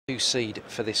seed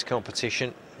for this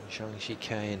competition. Zhang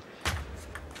Jike in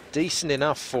decent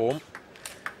enough form,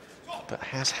 but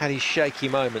has had his shaky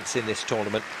moments in this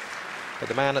tournament. But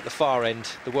the man at the far end,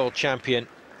 the world champion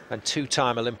and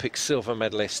two-time Olympic silver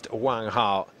medalist Wang,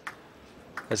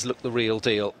 has looked the real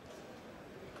deal.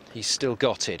 He's still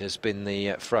got it, has been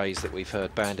the phrase that we've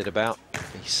heard bandied about.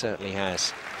 He certainly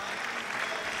has.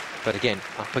 But again,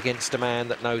 up against a man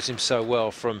that knows him so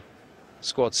well from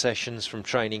squad sessions, from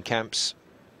training camps.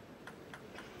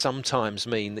 Sometimes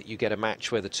mean that you get a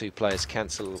match where the two players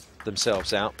cancel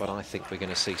themselves out, but I think we're going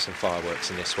to see some fireworks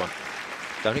in this one.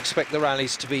 Don't expect the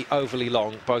rallies to be overly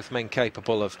long, both men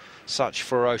capable of such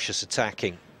ferocious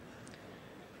attacking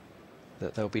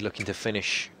that they'll be looking to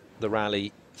finish the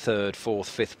rally third, fourth,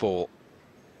 fifth ball.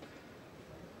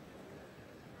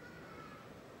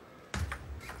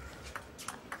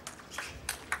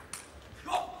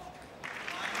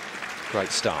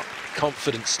 Great start,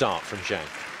 confident start from Zhang.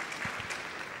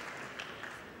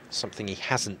 Something he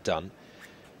hasn't done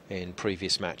in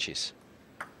previous matches.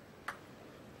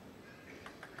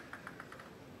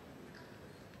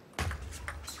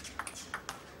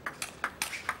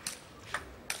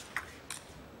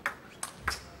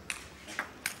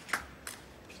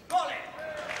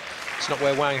 It's not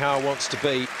where Wang wants to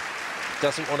be.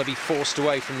 Doesn't want to be forced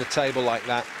away from the table like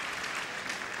that.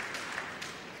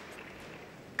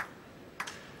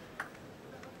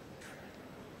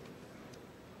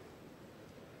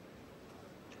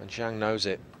 And Zhang knows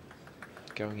it,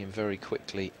 going in very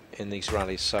quickly in these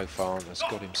rallies so far, and has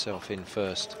got himself in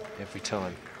first every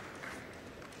time.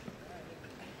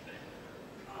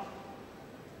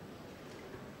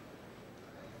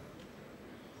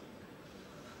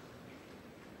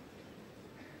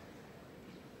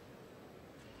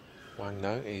 Wang,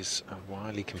 though, is a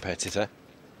wily competitor,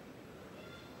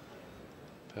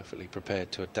 perfectly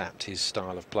prepared to adapt his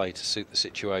style of play to suit the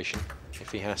situation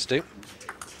if he has to.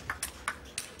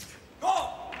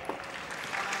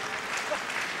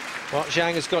 Well,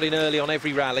 Zhang has got in early on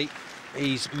every rally.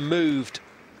 He's moved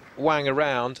Wang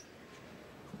around,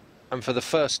 and for the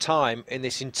first time in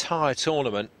this entire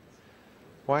tournament,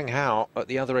 Wang Hao at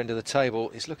the other end of the table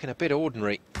is looking a bit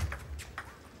ordinary.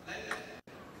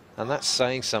 And that's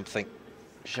saying something.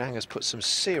 Zhang has put some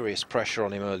serious pressure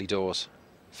on him early doors.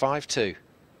 5-2.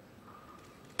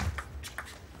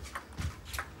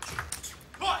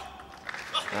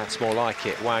 That's more like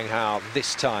it. Wang Hao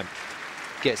this time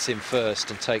gets in first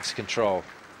and takes control.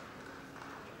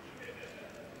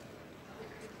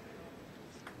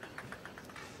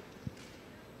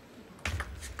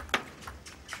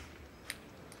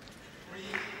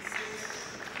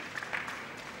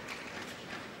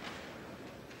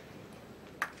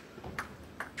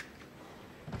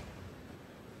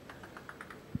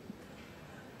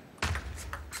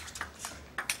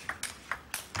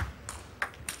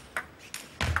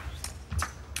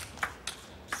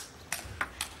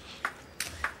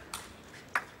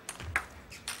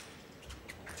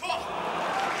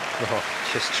 Oh,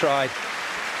 just tried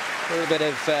a little bit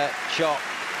of chop,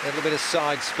 a little bit of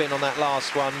side spin on that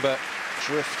last one, but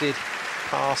drifted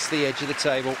past the edge of the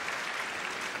table.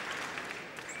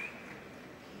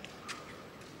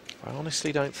 I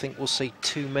honestly don't think we'll see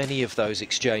too many of those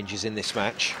exchanges in this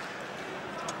match.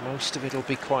 Most of it will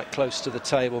be quite close to the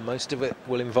table. Most of it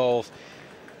will involve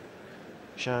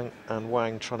Zhang and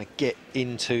Wang trying to get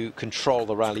into control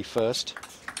the rally first.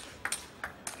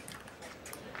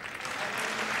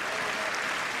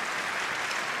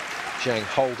 Zhang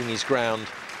holding his ground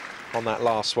on that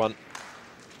last one.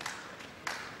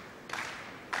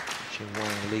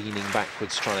 Wang leaning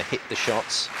backwards, trying to hit the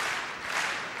shots.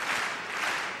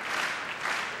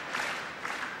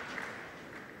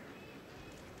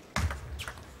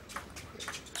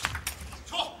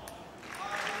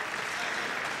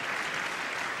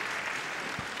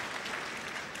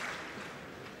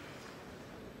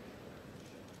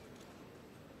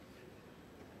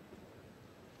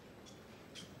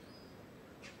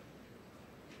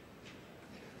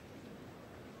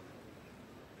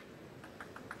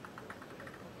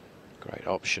 Great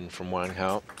option from Wang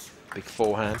Hao. Big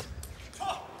forehand.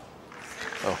 Oh,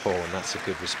 and that's a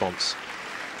good response.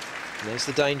 And there's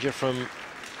the danger from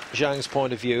Zhang's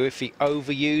point of view. If he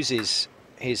overuses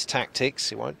his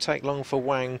tactics, it won't take long for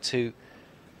Wang to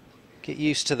get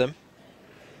used to them,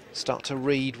 start to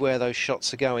read where those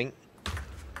shots are going.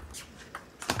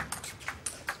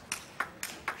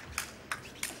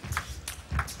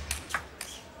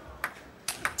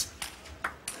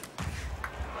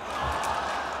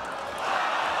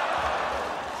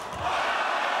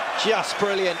 Just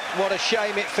brilliant. What a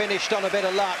shame it finished on a bit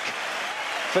of luck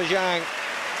for Zhang.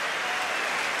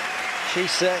 She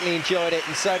certainly enjoyed it,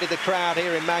 and so did the crowd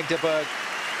here in Magdeburg.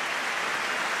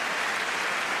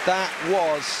 That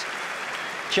was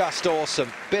just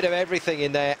awesome. Bit of everything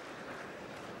in there.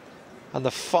 And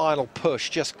the final push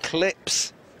just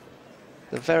clips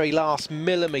the very last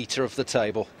millimetre of the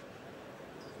table.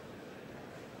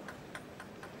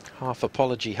 Half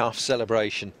apology, half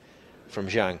celebration from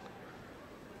Zhang.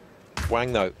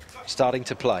 Wang, though, starting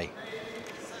to play.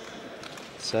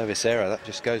 Service error, that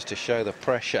just goes to show the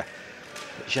pressure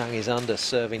that Zhang is under,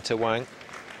 serving to Wang.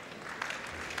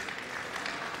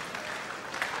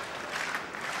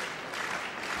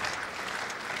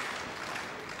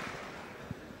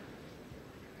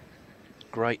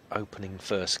 Great opening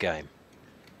first game.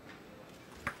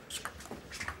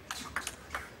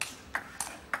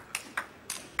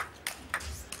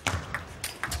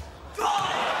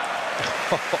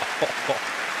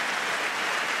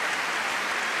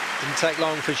 Didn't take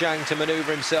long for Zhang to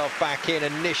manoeuvre himself back in.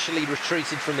 Initially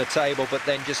retreated from the table, but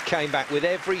then just came back with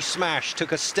every smash,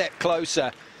 took a step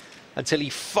closer until he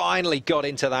finally got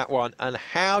into that one. And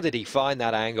how did he find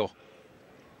that angle?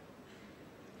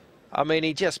 I mean,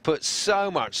 he just put so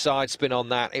much side spin on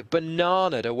that. It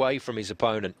bananaed away from his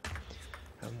opponent.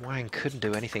 And Wang couldn't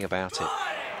do anything about it.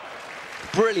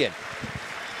 Brilliant.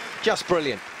 Just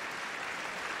brilliant.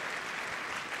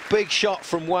 Big shot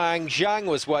from Wang. Zhang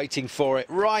was waiting for it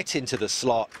right into the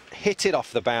slot. Hit it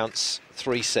off the bounce.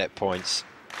 3 set points.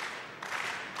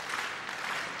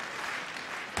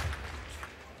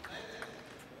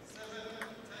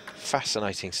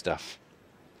 Fascinating stuff.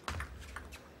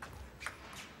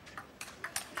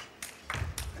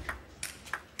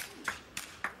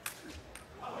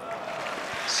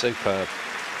 Superb.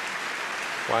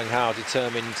 Wang Hao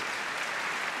determined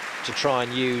to try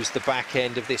and use the back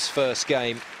end of this first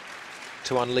game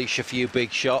to unleash a few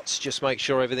big shots, just make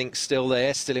sure everything's still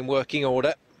there, still in working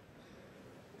order,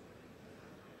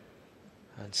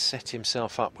 and set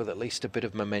himself up with at least a bit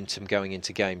of momentum going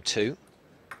into game 2.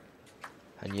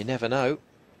 And you never know,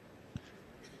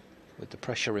 with the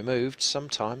pressure removed,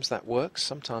 sometimes that works,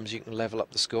 sometimes you can level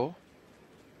up the score.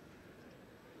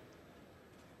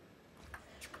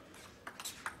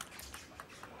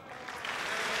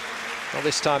 Not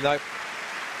this time, though.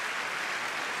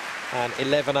 And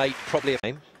 11-8, probably a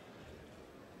game.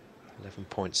 11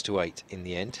 points to 8 in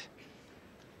the end.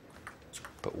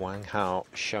 But Wang Hao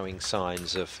showing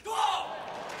signs of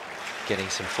getting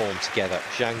some form together.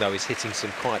 Zhang, though, is hitting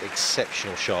some quite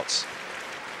exceptional shots.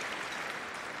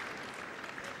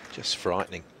 Just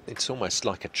frightening. It's almost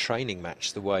like a training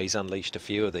match, the way he's unleashed a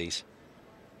few of these.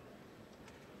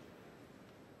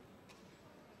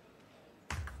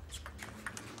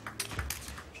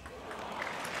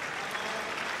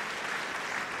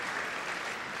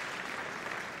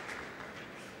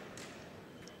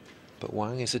 But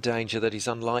Wang is a danger that he's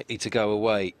unlikely to go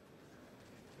away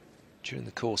during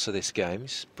the course of this game.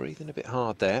 He's breathing a bit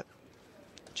hard there,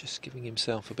 just giving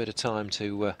himself a bit of time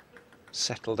to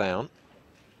settle down.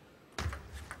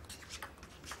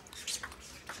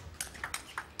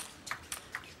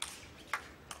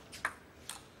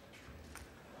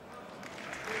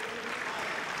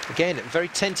 Again, very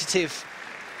tentative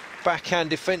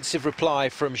backhand defensive reply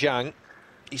from Zhang.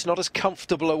 He's not as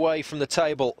comfortable away from the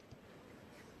table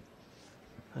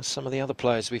as some of the other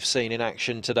players we've seen in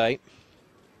action today.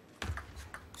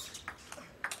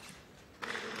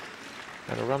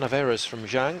 And a run of errors from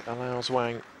Zhang allows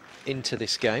Wang into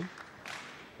this game.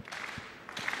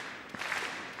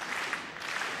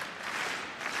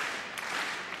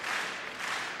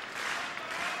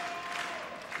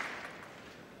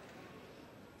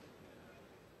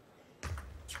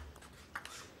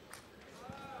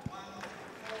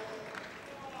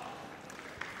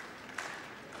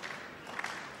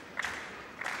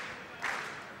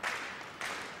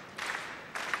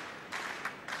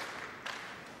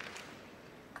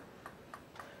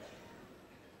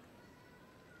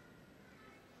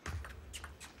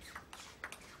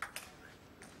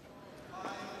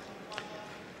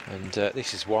 And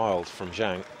this is wild from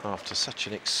Zhang after such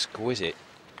an exquisite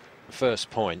first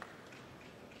point.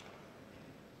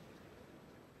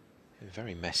 Been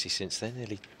very messy since then,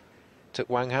 nearly took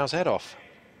Wang Hao's head off.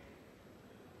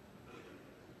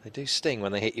 They do sting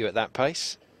when they hit you at that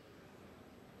pace.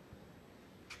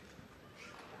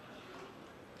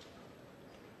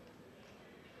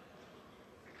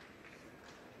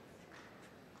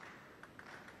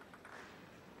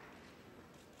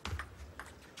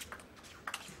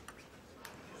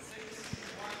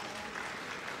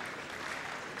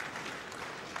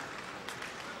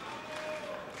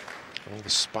 All the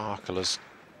sparkle has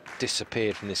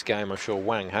disappeared from this game. I'm sure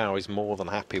Wang Hao is more than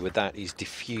happy with that. He's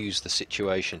diffused the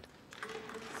situation.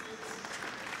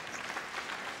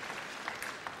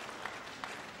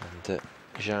 And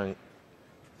Zhang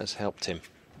has helped him.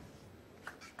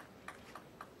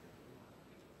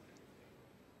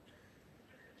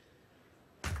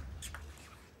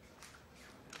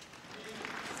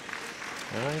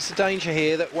 There's a danger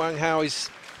here that Wang Hao is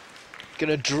going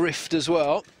to drift as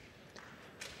well.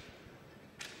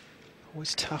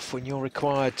 Always tough when you're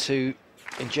required to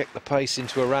inject the pace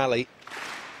into a rally.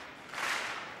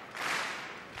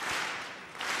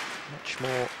 Much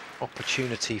more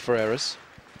opportunity for errors.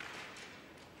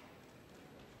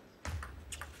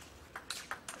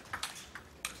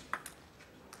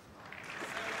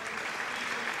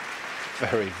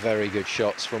 Very, very good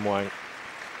shots from Wang.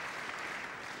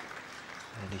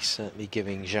 And he's certainly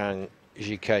giving Zhang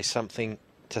Jike something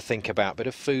to think about. Bit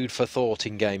of food for thought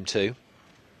in game two.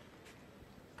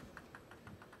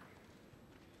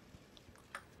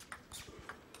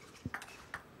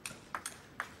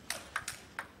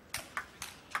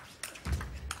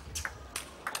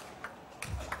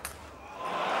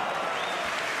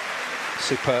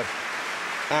 Superb.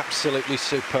 Absolutely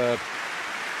superb.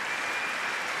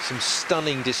 Some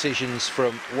stunning decisions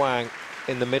from Wang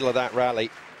in the middle of that rally.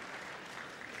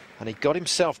 And he got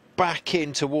himself back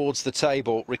in towards the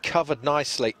table, recovered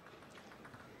nicely.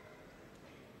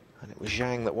 And it was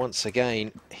Zhang that once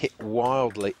again hit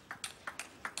wildly.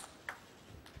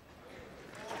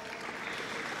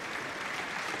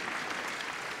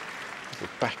 The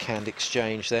backhand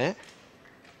exchange there.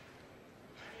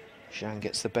 Zhang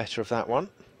gets the better of that one.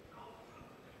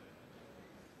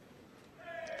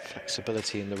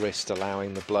 Flexibility in the wrist,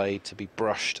 allowing the blade to be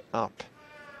brushed up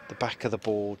the back of the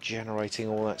ball, generating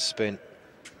all that spin.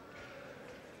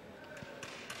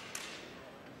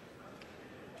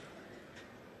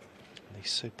 These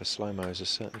super slow-mos are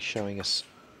certainly showing us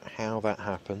how that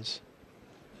happens.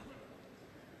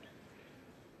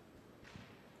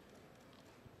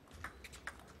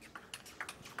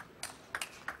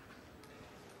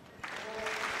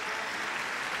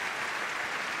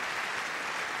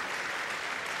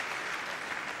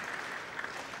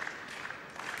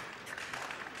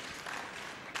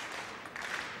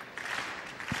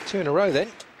 Two in a row then.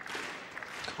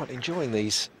 Quite enjoying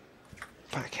these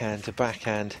backhand to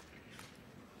backhand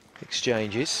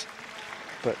exchanges,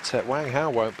 but Wang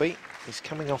Hao won't be. He's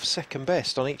coming off second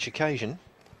best on each occasion.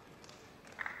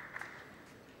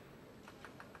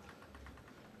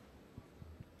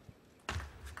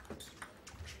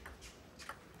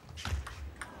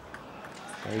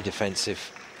 Very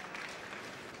defensive,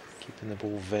 keeping the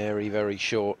ball very, very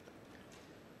short.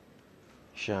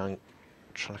 Zhang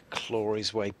trying to claw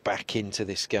his way back into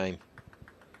this game.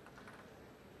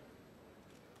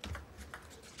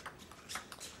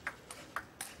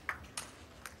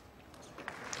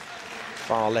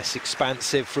 Far less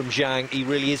expansive from Zhang. He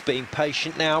really is being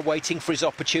patient now, waiting for his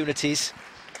opportunities.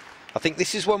 I think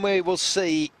this is when we will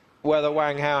see whether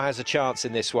Wang Hao has a chance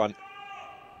in this one.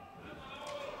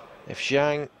 If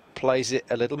Zhang plays it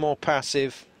a little more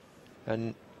passive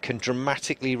and can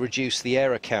dramatically reduce the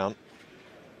error count,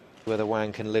 whether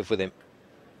Wang can live with him.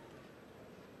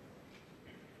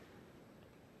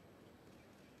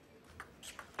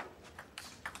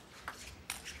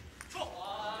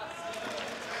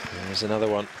 There's another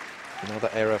one. Another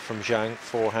error from Zhang.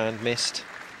 Forehand missed.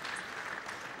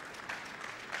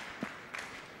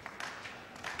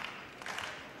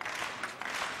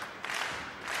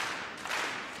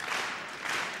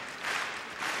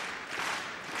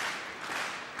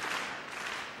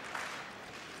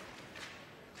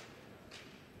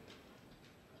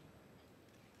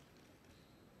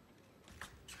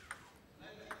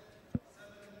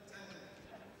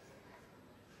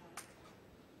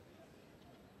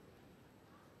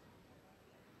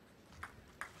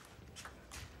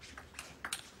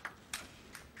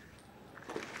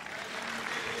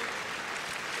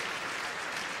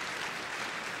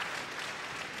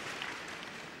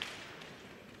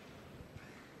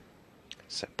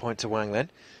 Set point to Wang then.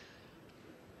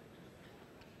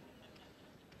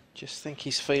 Just think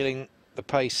he's feeling the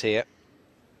pace here.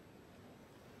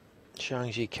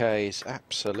 Zhang Jike is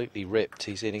absolutely ripped.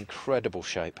 He's in incredible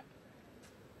shape.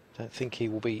 Don't think he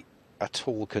will be at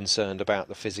all concerned about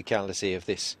the physicality of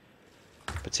this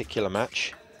particular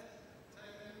match.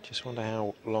 Just wonder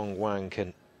how long Wang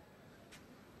can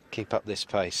keep up this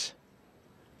pace.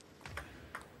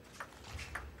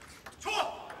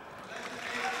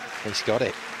 He's got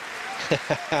it.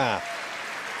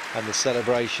 And the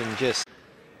celebration just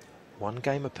one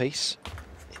game apiece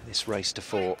in this race to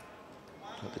four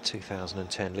at the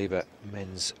 2010 Libre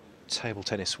Men's Table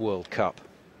Tennis World Cup.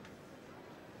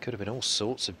 Could have been all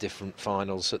sorts of different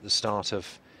finals at the start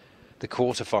of the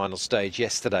quarter-final stage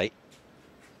yesterday.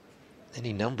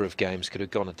 Any number of games could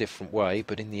have gone a different way,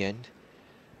 but in the end,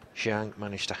 Zhang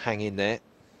managed to hang in there.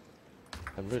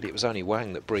 And really, it was only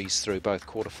Wang that breezed through both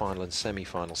quarter-final and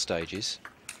semi-final stages,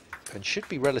 and should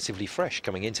be relatively fresh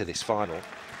coming into this final.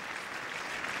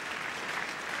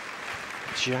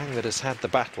 Zhang that has had the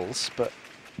battles, but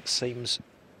seems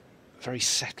very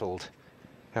settled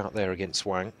out there against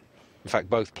Wang. In fact,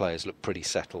 both players look pretty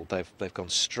settled. They've gone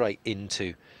straight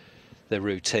into their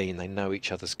routine. They know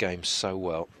each other's games so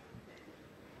well.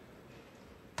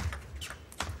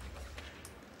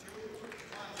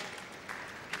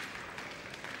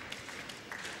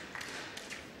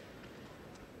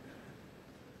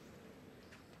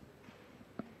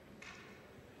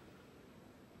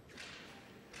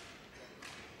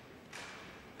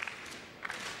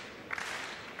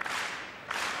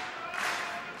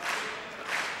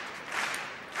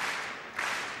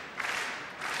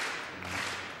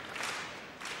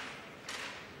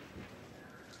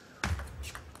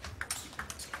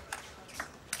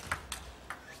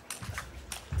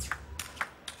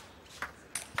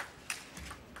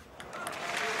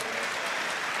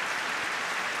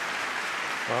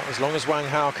 Well, as long as Wang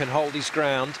Hao can hold his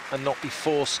ground and not be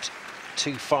forced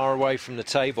too far away from the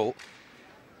table,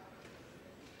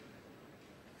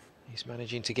 he's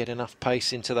managing to get enough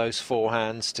pace into those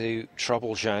forehands to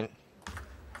trouble Zhang.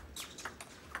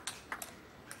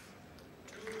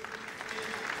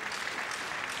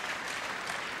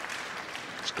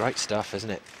 It's great stuff, isn't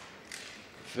it?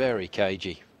 Very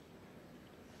cagey.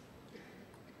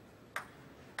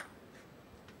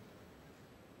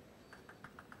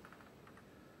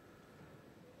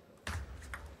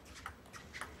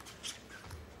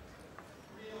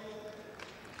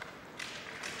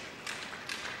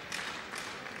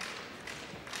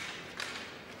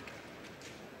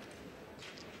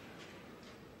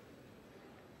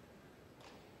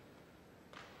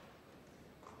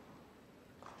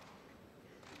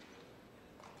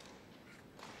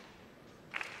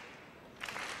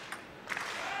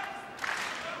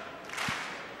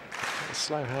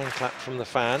 Slow hand clap from the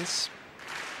fans.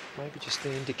 Maybe just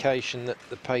an indication that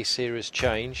the pace here has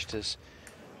changed, as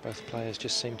both players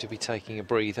just seem to be taking a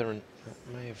breather, and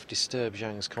that may have disturbed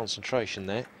Zhang's concentration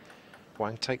there.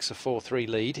 Wang takes a 4-3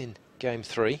 lead in game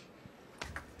 3.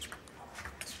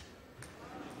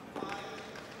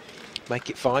 Make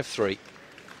it 5-3.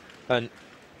 And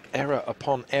error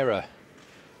upon error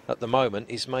at the moment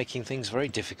is making things very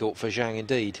difficult for Zhang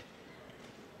indeed.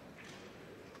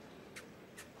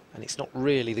 And it's not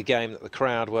really the game that the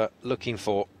crowd were looking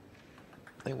for.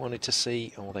 They wanted to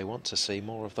see, or they want to see,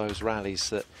 more of those rallies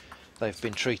that they've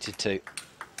been treated to,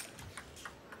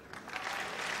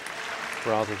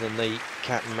 rather than the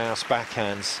cat and mouse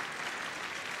backhands.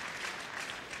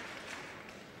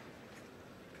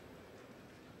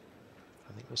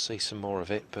 I think we'll see some more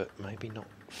of it, but maybe not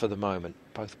for the moment.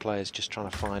 Both players just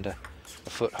trying to find a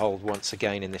foothold once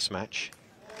again in this match.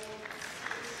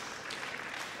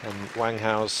 And Wang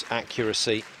Hao's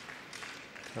accuracy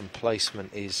and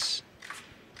placement is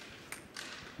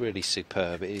really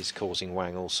superb. It is causing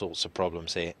Wang all sorts of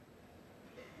problems here.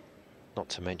 Not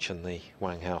to mention the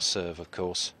Wang Hao serve, of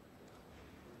course.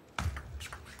 Yeah,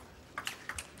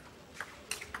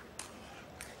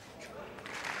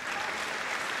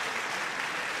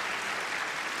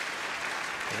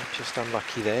 just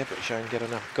unlucky there, but Zhang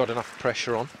got enough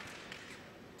pressure on.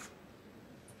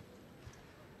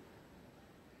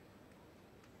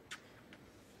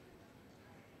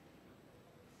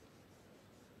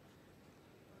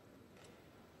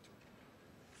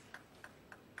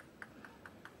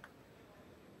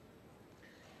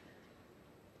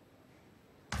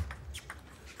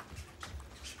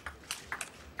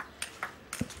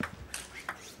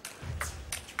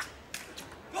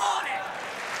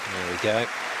 Go.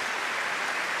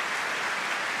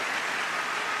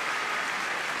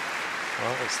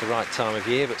 Well, it's the right time of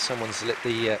year, but someone's lit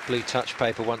the blue touch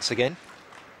paper once again.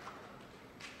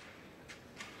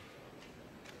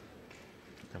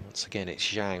 And once again, it's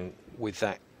Zhang with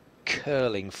that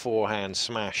curling forehand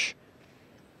smash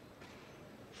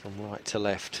from right to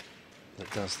left that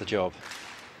does the job.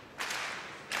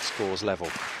 Scores level.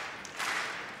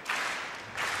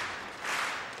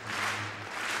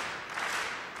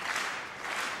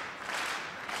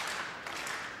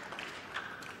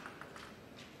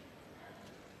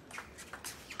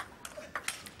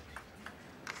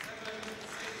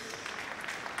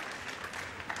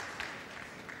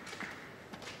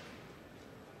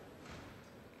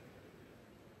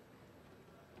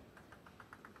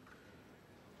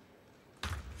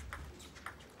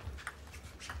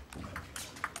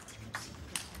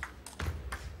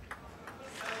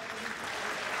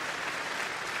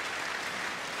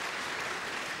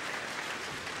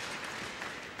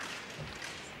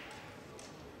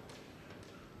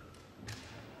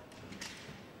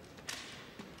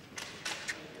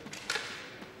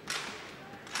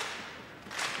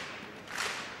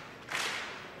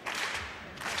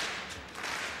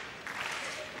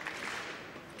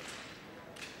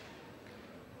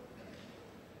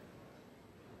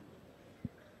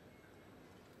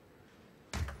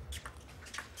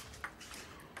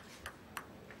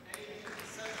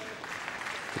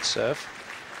 Good serve.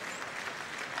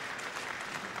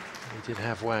 We did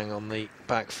have Wang on the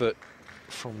back foot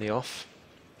from the off.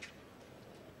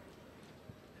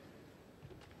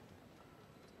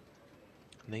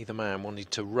 Neither man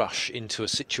wanted to rush into a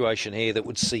situation here that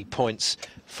would see points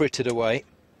frittered away.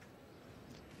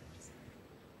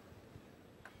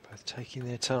 Both taking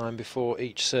their time before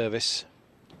each service.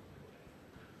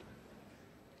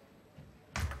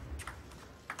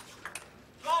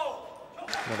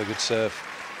 Another good serve.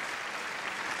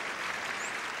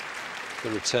 The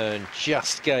return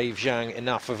just gave Zhang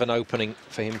enough of an opening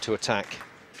for him to attack.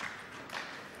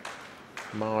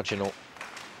 Marginal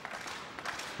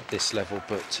at this level,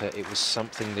 but it was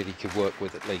something that he could work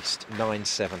with at least.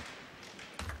 9-7.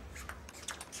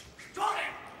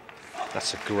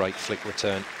 That's a great flick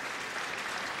return.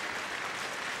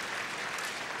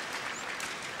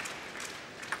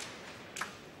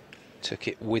 Took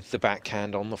it with the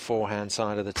backhand on the forehand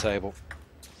side of the table.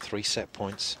 3 set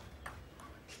points.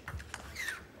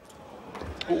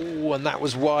 Oh, and that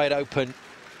was wide open.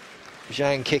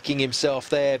 Zhang kicking himself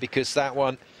there because that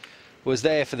one was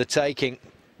there for the taking.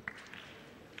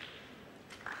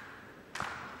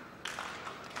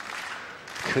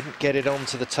 Couldn't get it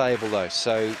onto the table though,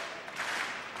 so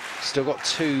still got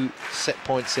 2 set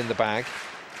points in the bag.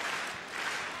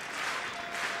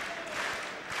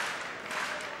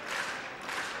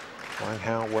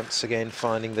 Wang once again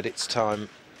finding that it's time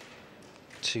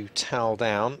to towel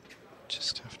down.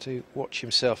 Just have to watch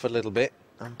himself a little bit.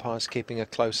 Umpire's keeping a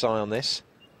close eye on this.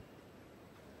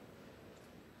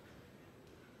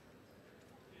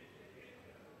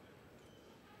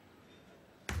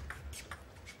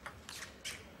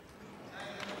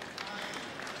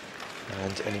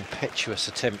 And an impetuous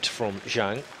attempt from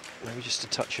Zhang. Maybe just a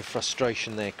touch of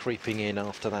frustration there creeping in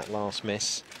after that last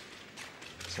miss.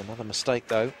 It's another mistake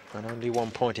though, and only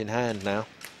 1 point in hand now.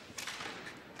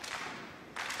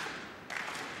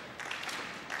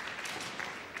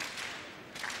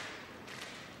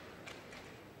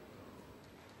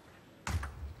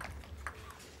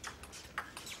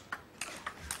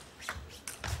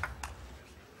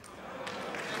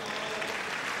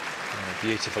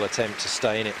 Beautiful attempt to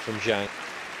stay in it from Zhang.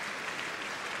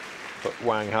 But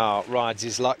Wang rides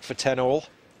his luck for 10-all.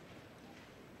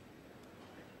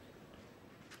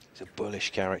 He's a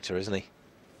bullish character, isn't he?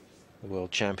 The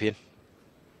world champion.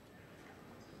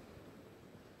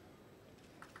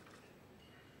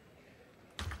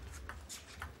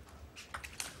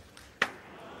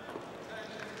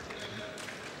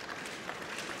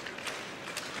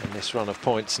 And this run of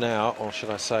points now, or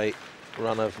should I say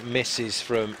run of misses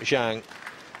from Zhang,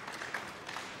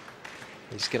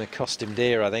 is going to cost him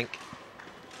dear, I think.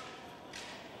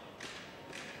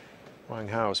 Wang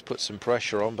has put some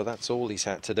pressure on, but that's all he's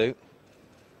had to do.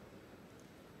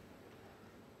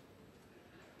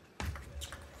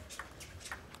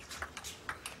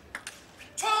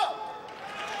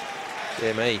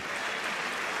 Dear me.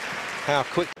 How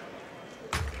quick.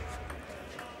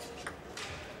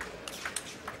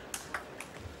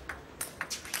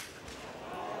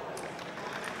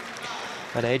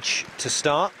 An edge to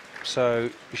start, so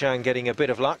Zhang getting a bit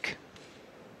of luck.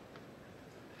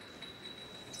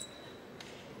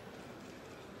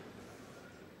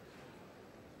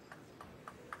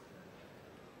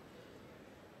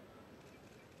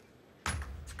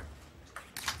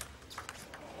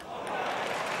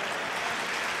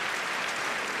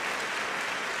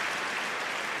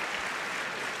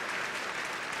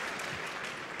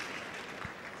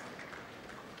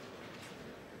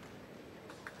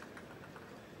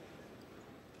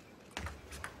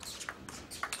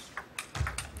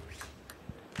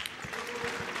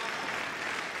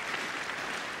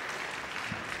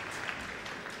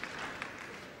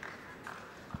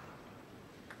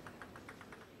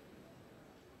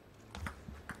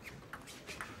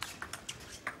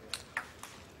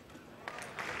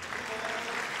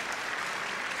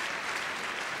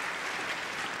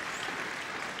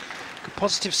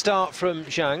 Positive start from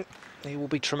Zhang. He will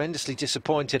be tremendously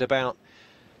disappointed about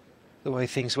the way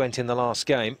things went in the last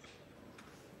game.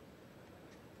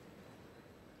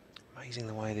 Amazing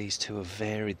the way these two have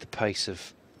varied the pace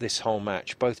of this whole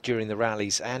match, both during the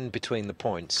rallies and between the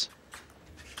points.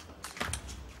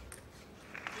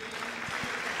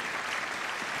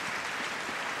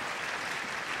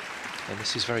 And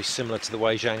this is very similar to the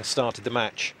way Zhang started the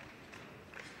match.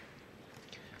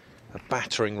 A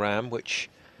battering ram, which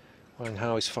Wang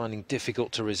is finding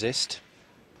difficult to resist.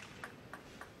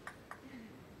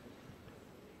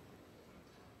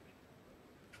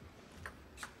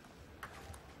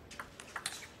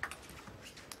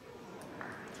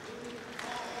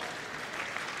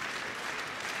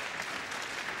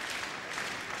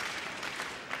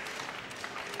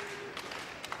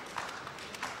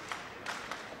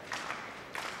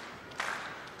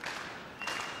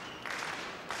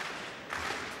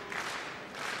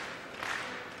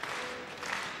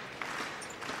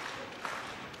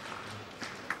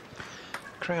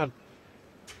 crowd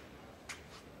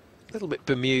a little bit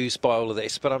bemused by all of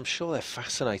this, but I'm sure they're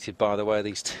fascinated by the way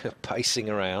these two are pacing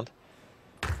around.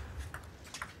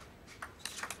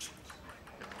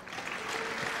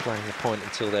 Playing the point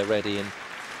until they're ready, and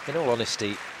in all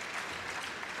honesty,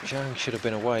 Zhang should have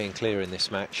been away and clear in this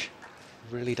match.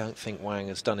 Really don't think Wang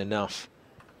has done enough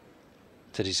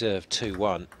to deserve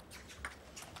 2-1.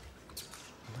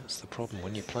 That's the problem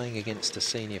when you're playing against a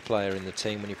senior player in the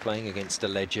team, when you're playing against a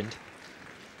legend.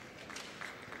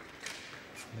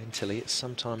 Mentally, it's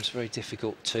sometimes very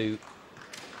difficult to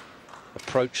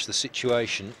approach the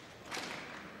situation.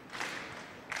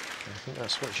 I think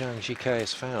that's what Zhang Jike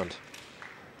has found.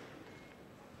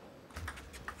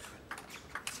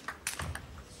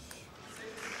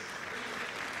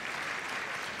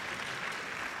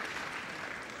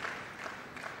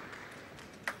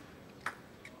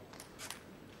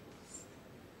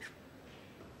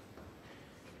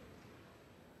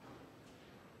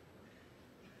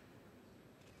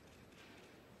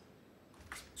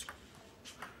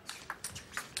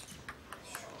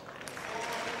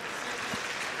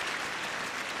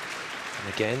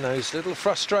 Again, those little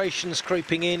frustrations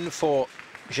creeping in for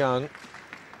Zhang.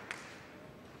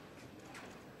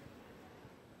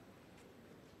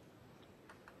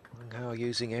 Wang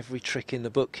using every trick in the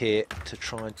book here to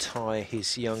try and tie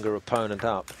his younger opponent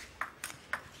up.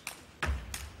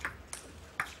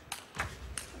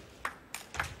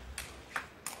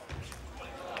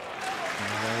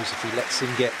 He knows if he lets him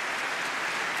get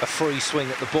a free swing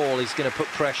at the ball, he's going to put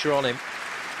pressure on him.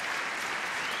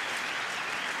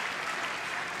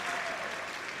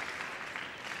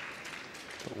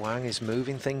 Wang is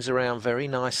moving things around very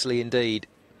nicely indeed.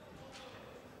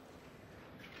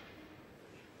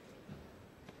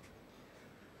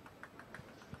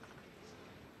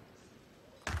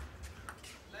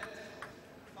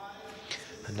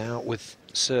 And now with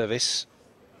service,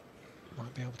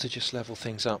 might be able to just level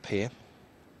things up here.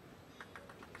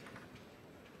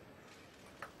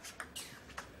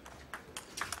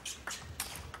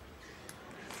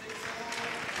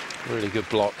 Really good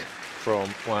block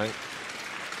from Wang.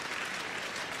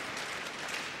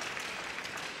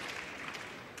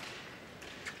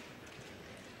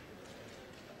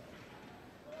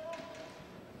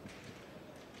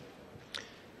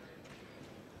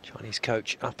 Chinese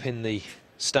coach up in the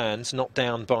stands, not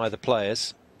down by the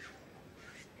players,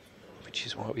 which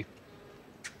is why we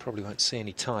probably won't see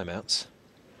any timeouts.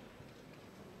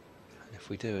 And if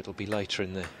we do, it'll be later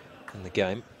in the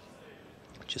game.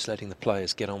 Just letting the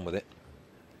players get on with it.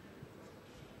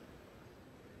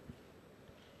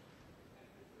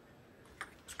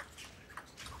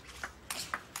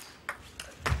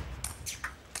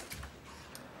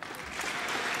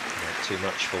 Not too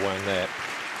much for Wang there.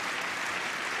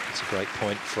 It's a great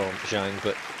point from Zhang,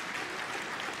 but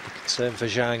the concern for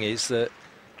Zhang is that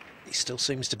he still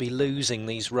seems to be losing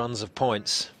these runs of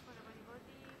points.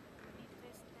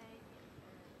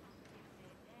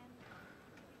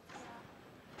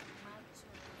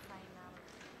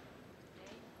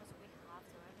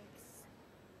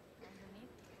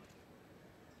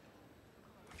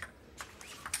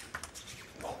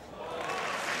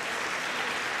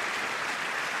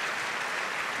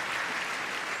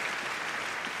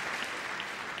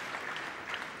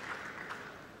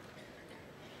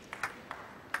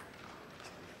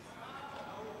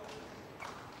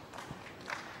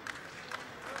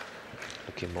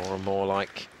 Looking more and more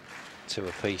like two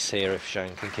apiece here if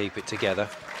Zhang can keep it together.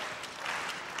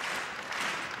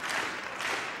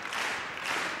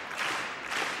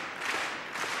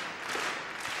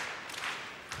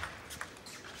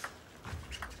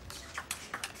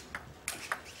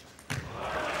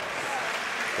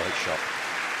 Great shot.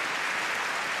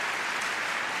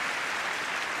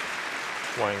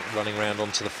 Wang running round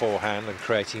onto the forehand and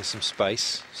creating some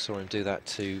space. Saw him do that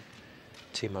to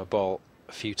Timo Boll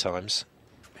a few times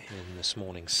in this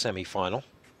morning's semi-final.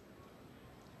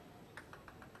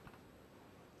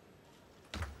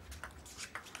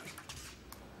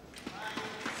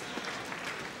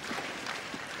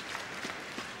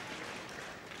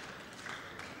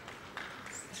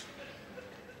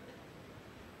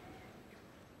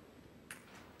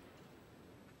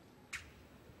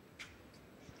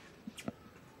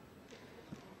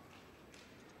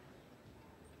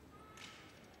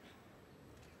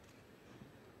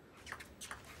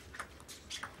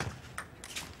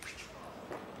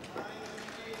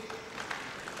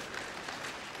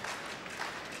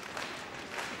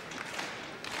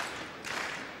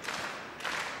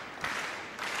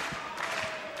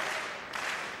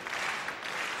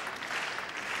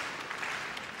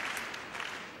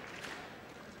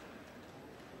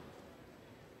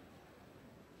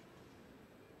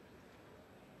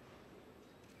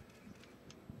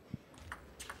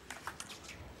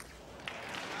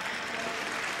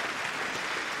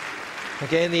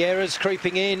 Again, the errors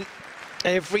creeping in.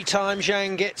 Every time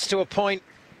Zhang gets to a point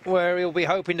where he'll be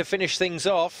hoping to finish things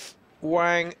off,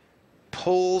 Wang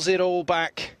pulls it all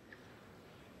back.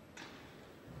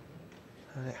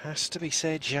 And it has to be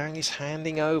said, Zhang is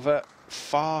handing over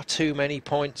far too many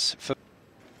points for...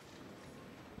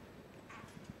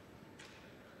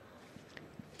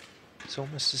 It's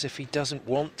almost as if he doesn't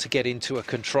want to get into a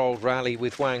controlled rally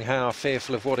with Wang Hao,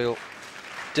 fearful of what he'll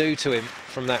do to him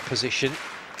from that position.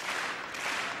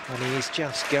 And he is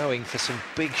just going for some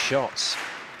big shots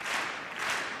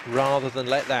rather than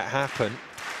let that happen.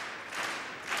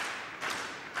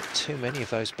 But too many of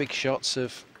those big shots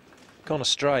have gone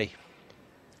astray.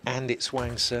 And it's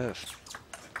Wang's serve.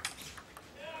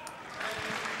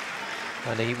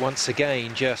 And he once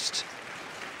again just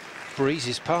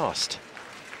breezes past.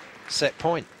 Set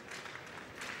point.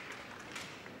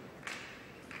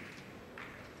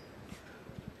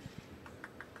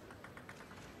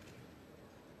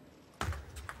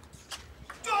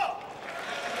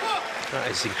 That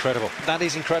is incredible. That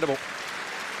is incredible.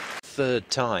 Third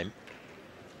time.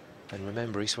 And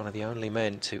remember, he's one of the only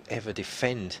men to ever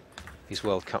defend his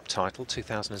World Cup title,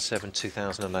 2007,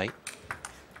 2008.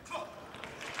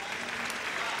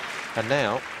 And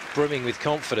now, brimming with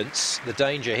confidence, the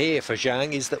danger here for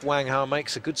Zhang is that Wang Hao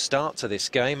makes a good start to this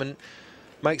game and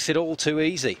makes it all too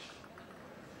easy.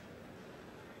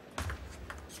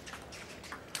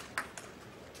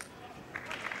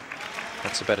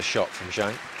 That's a better shot from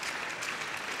Zhang.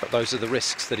 But those are the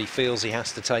risks that he feels he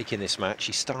has to take in this match.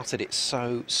 He started it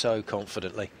so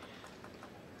confidently.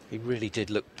 He really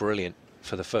did look brilliant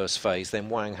for the first phase. Then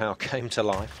Wang Hao came to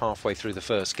life halfway through the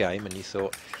first game, and you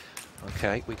thought,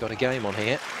 OK, we got a game on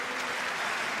here.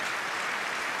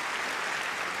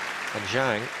 And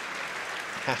Zhang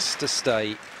has to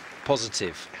stay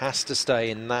positive, has to stay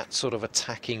in that sort of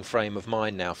attacking frame of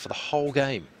mind now for the whole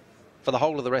game, for the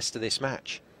whole of the rest of this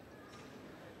match.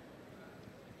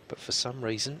 But for some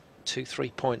reason,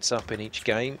 2-3 points up in each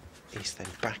game, he's then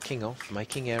backing off,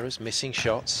 making errors, missing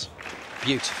shots.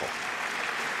 Beautiful.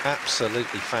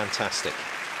 Absolutely fantastic.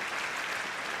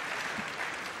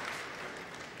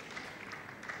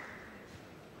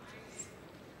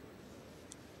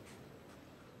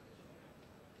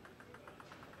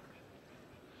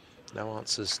 No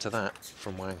answers to that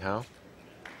from Wang Hao.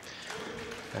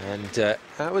 And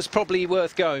that was probably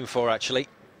worth going for, actually.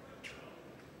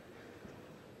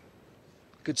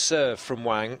 Good serve from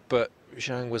Wang, but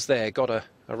Zhang was there, got a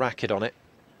racket on it.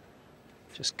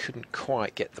 Just couldn't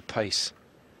quite get the pace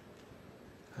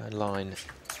and line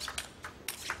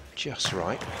just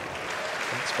right.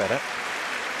 That's better.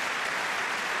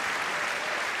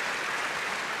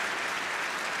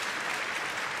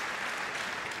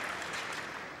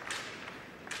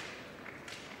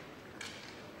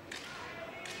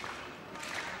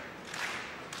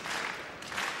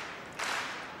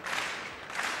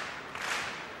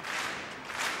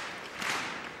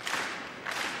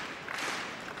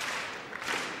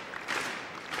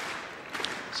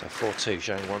 So 4-2,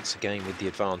 Zhang once again with the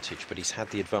advantage, but he's had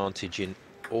the advantage in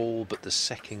all but the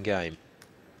second game.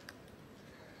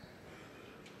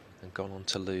 And gone on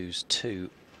to lose 2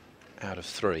 out of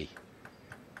 3.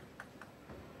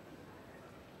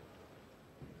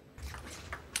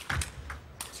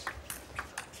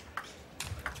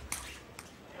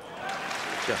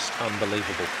 Just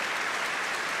unbelievable.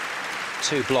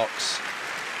 2 blocks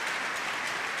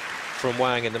from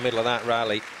Wang in the middle of that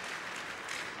rally.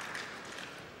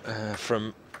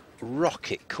 From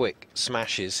rocket quick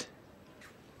smashes,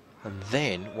 and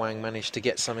then Wang managed to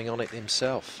get something on it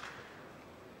himself,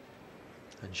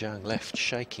 and Zhang left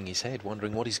shaking his head,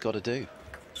 wondering what he's got to do.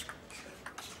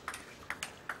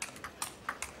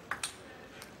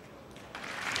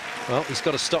 Well, he's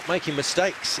got to stop making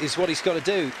mistakes, is what he's got to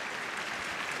do.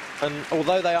 And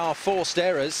although they are forced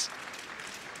errors,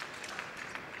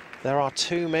 there are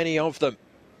too many of them.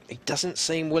 He doesn't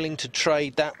seem willing to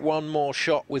trade that one more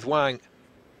shot with Wang.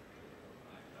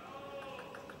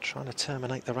 Trying to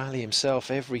terminate the rally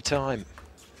himself every time.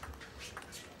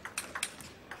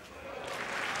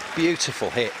 Beautiful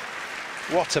hit.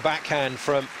 What a backhand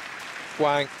from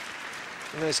Wang.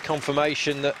 And there's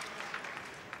confirmation that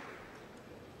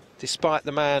despite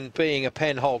the man being a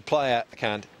pen-hold player,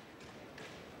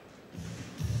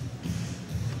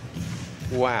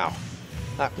 wow,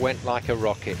 that went like a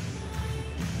rocket.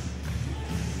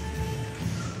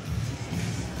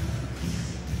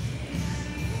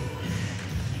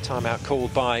 Timeout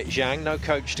called by Zhang, no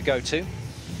coach to go to.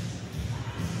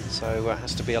 So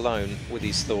has to be alone with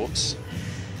his thoughts.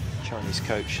 Chinese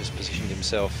coach has positioned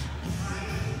himself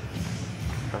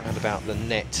around about the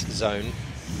net zone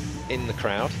in the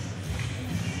crowd.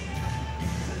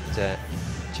 and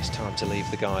just time to leave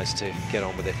the guys to get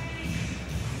on with it.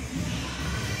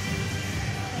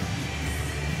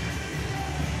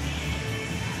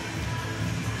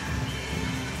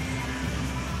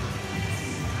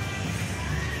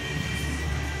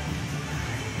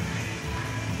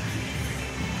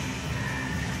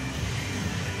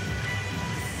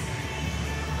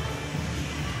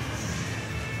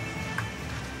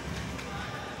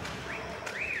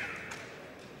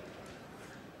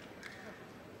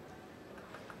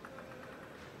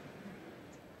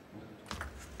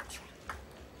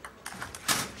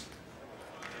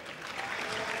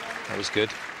 That was good.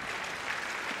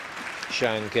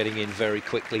 Zhang getting in very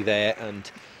quickly there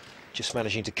and just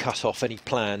managing to cut off any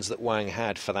plans that Wang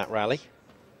had for that rally.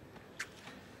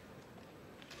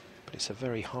 But it's a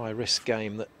very high-risk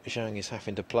game that Zhang is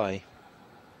having to play.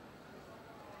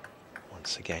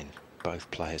 Once again, both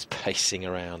players pacing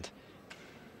around.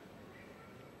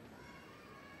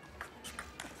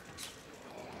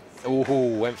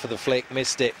 Oh, went for the flick,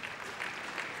 missed it.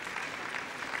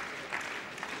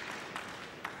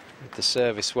 With the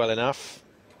service well enough,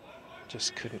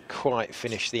 just couldn't quite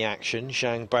finish the action.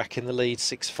 Zhang back in the lead,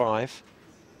 6-5.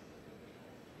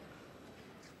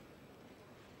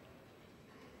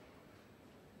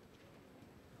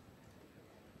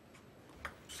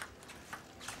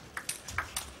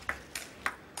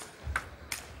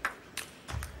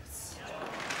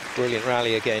 Brilliant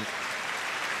rally again.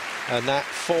 And that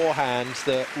forehand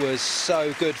that was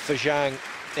so good for Zhang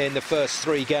in the first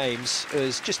 3 games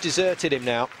has just deserted him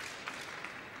now.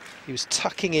 He was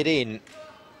tucking it in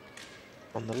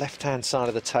on the left-hand side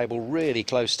of the table, really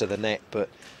close to the net, but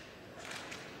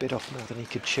bit off more than he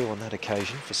could chew on that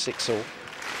occasion for 6-all.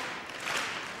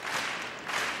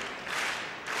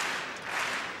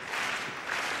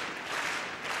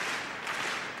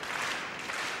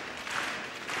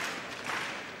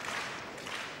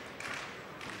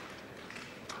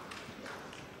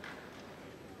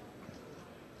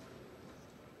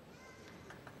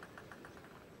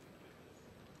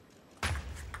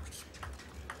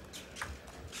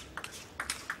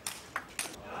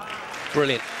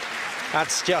 Brilliant.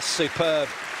 That's just superb.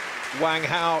 Wang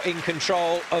Hao in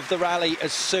control of the rally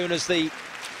as soon as the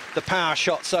power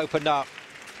shots opened up.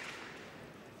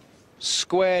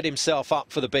 Squared himself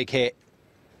up for the big hit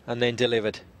and then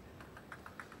delivered.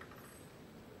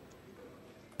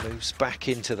 Moves back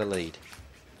into the lead.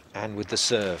 And with the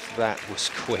serve, that was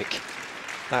quick.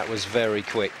 That was very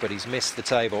quick, but he's missed the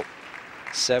table.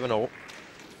 7-all.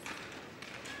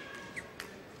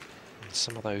 And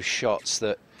some of those shots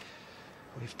that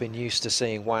we've been used to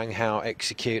seeing Wang Hao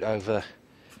execute over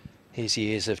his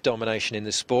years of domination in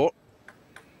the sport.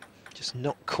 Just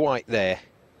not quite there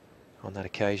on that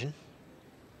occasion.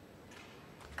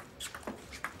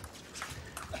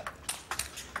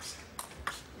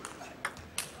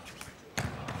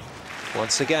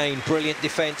 Once again, brilliant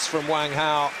defence from Wang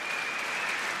Hao.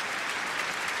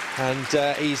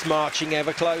 And he's marching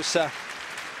ever closer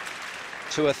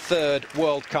to a 3rd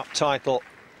World Cup title.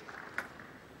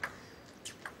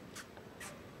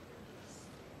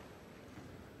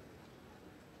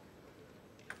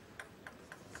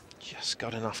 Just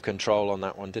got enough control on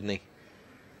that one, didn't he?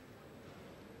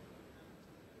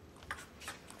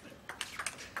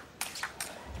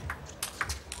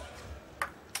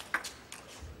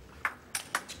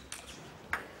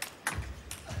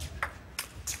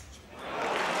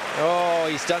 Oh,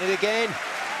 he's done it again.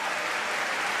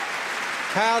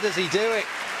 How does he do it?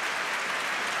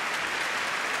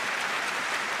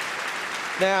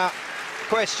 Now,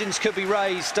 questions could be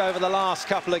raised over the last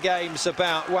couple of games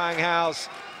about Wang Hao's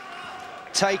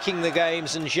taking the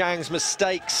games and Zhang's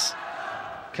mistakes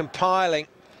compiling.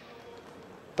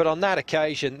 But on that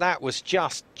occasion, that was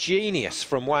just genius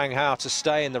from Wang Hao to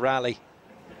stay in the rally.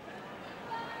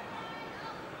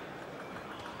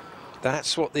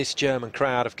 That's what this German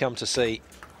crowd have come to see.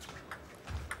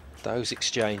 Those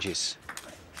exchanges.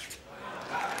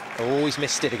 Always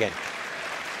missed it again.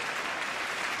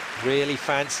 Really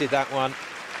fancied that one.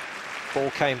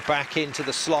 Ball came back into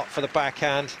the slot for the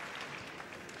backhand.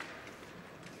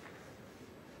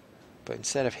 But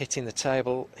instead of hitting the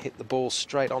table, hit the ball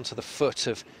straight onto the foot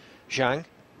of Zhang.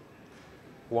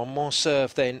 One more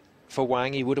serve then for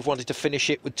Wang. He would have wanted to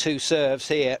finish it with 2 serves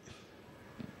here.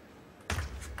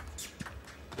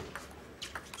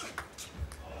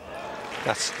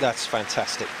 That's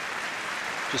fantastic.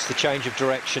 Just the change of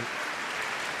direction.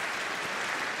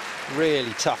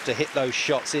 Really tough to hit those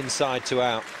shots inside to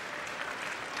out.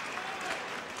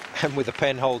 And with a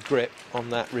penhold grip on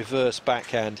that reverse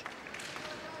backhand.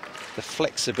 The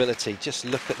flexibility, just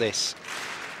look at this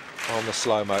on the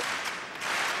slow-mo.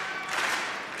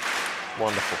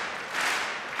 Wonderful.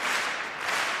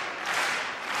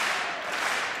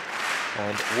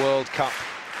 And World Cup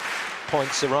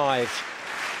points arrive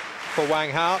for Wang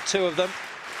Hao, 2 of them.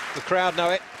 The crowd know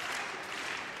it.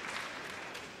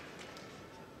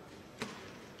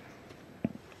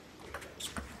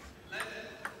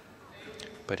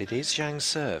 But it is Zhang's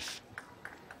serve.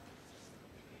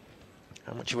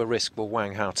 How much of a risk will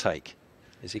Wang Hao take?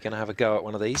 Is he going to have a go at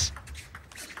one of these?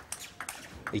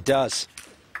 He does.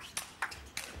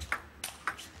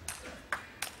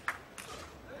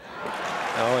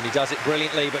 Oh, and he does it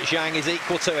brilliantly, but Zhang is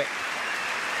equal to it.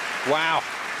 Wow,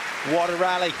 what a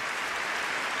rally.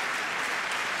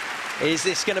 Is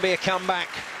this going to be a comeback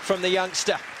from the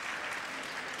youngster?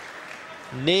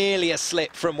 Nearly a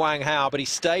slip from Wang Hao, but he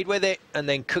stayed with it and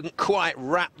then couldn't quite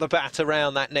wrap the bat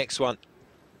around that next one.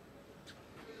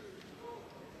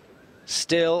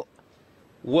 Still,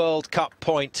 World Cup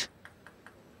point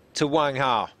to Wang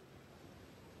Hao.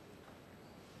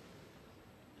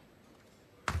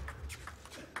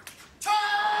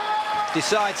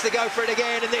 Decides to go for it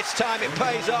again, and this time it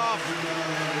pays off.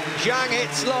 Zhang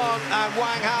hits long, and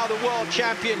Wang Hao, the world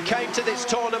champion, came to this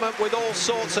tournament with all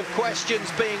sorts of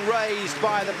questions being raised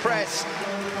by the press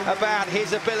about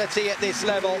his ability at this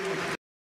level.